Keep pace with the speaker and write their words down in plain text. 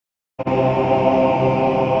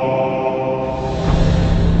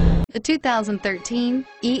The 2013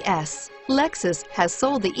 ES. Lexus has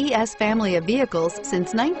sold the ES family of vehicles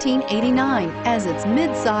since 1989 as its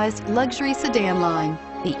mid-sized luxury sedan line.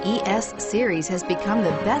 The ES series has become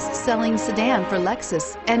the best-selling sedan for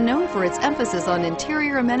Lexus and known for its emphasis on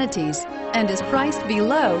interior amenities and is priced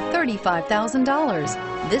below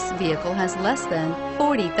 $35,000. This vehicle has less than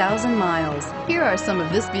 40,000 miles. Here are some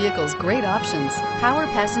of this vehicle's great options: power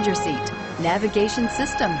passenger seat, navigation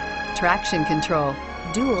system, traction control,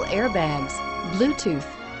 dual airbags, Bluetooth,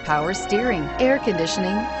 power steering, air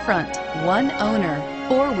conditioning, front, one owner,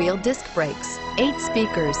 four-wheel disc brakes, 8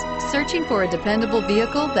 speakers. Searching for a dependable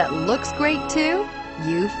vehicle that looks great too?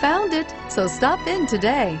 You found it, so stop in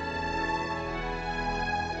today.